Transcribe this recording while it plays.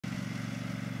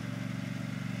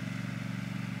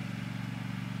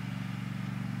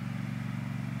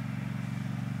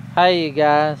Hey you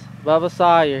guys, Bubba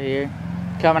Sawyer here,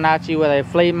 coming at you with a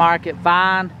flea market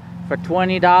find for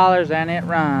 $20 and it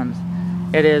runs.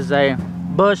 It is a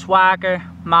Bushwhacker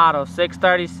model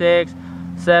 636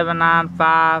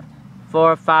 795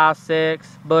 456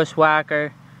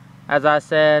 Bushwhacker. As I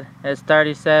said, it's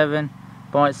 37.7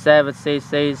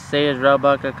 cc's, Sears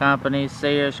Roebuck Company,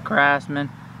 Sears Craftsman.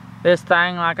 This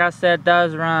thing, like I said,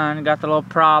 does run. Got the little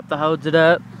prop that holds it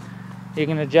up. You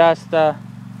can adjust the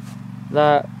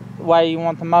way you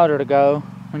want the motor to go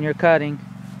when you're cutting.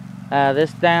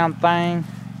 This damn thing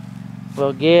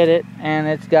will get it, and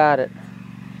it's got it.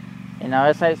 You know,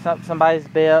 it's ain't something somebody's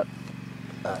built.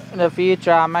 In the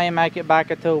future, I may make it back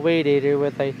into a weed eater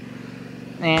with a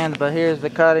end, but here's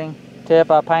the cutting tip.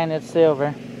 I painted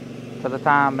silver for the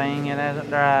time being. It hasn't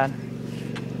dried,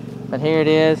 but here it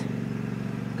is.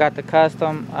 Got the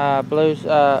custom blue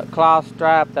cloth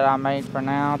strap that I made for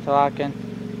now till I can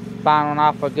find one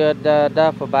off a good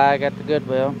duffel bag at the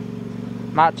Goodwill.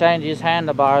 Might change these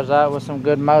handlebars out with some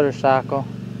good motorcycle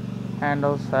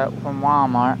handles from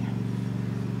Walmart.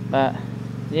 But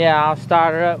yeah, I'll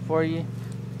start her up for you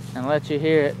and let you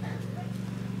hear it.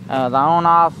 The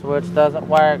on-off switch doesn't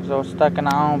work, so it's stuck in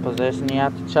the on position. You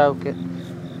have to choke it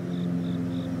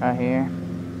right here.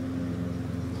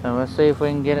 So let's see if we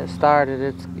can get it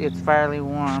started. It's fairly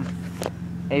warm.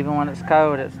 Even when it's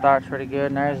cold, it starts pretty good.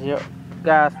 And there's your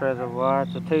gas reservoir.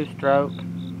 It's a 2-stroke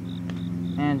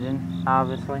engine,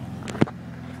 obviously.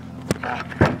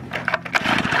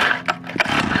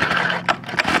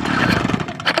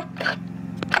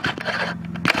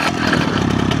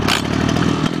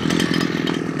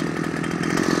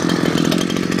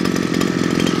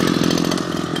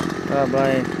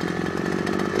 Blade.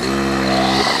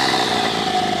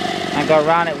 I'm gonna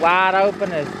run it wide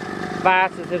open as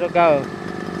fast as it'll go.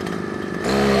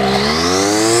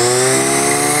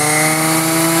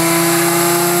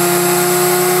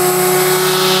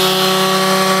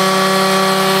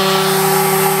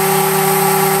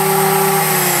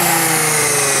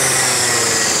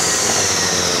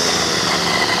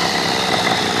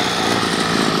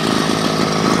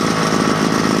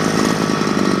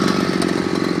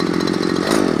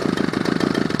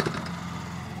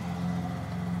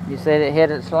 You said it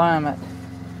hit its limit.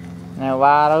 Now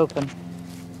wide open.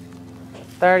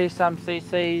 30-some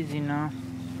cc's, you know.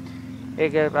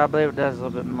 I believe it does a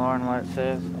little bit more than what it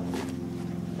says.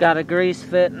 Got a grease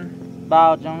fitting,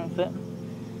 ball joint fitting.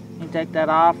 You can take that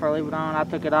off or leave it on. I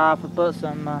took it off and put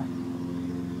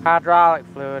some hydraulic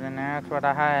fluid in there. That's what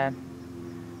I had. A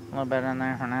little bit in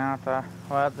there for now.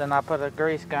 Well, then I put a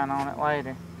grease gun on it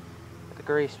later. The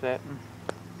grease fitting.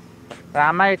 But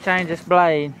I may change this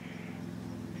blade.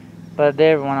 Put a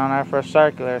different one on there for a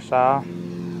circular saw.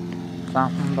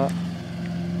 Something, but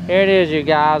here it is, you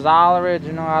guys. All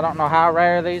original. I don't know how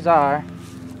rare these are.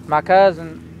 My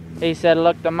cousin, he said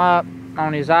looked them up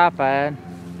on his iPad.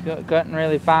 Couldn't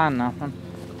really find nothing.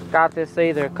 Got this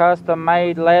either custom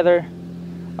made leather,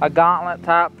 a gauntlet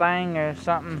type thing, or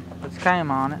something that's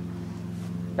came on it.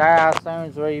 There I assume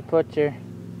is where you put your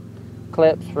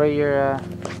clips for your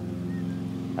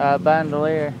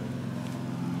bandolier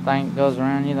thing that goes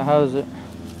around you to hose it.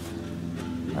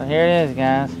 But here it is,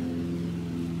 guys.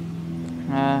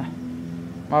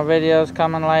 More videos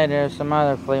coming later. Some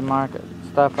other flea market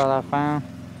stuff that I found.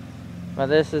 But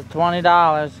this is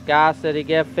 $20. Guy said he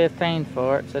gave 15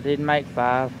 for it. Said he'd make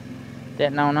 5.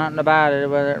 Didn't know nothing about it,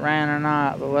 whether it ran or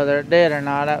not. But whether it did or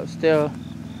not, that would still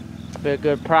be a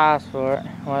good price for it,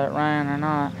 whether it ran or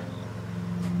not.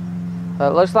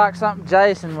 But it looks like something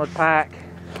Jason would pack.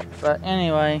 But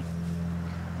anyway,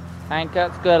 ain't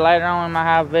cuts good. Later on we might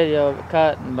have a video of it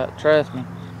cutting, but trust me,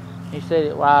 you see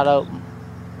it wide open.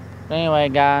 But anyway,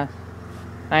 guys,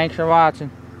 thanks for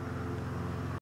watching.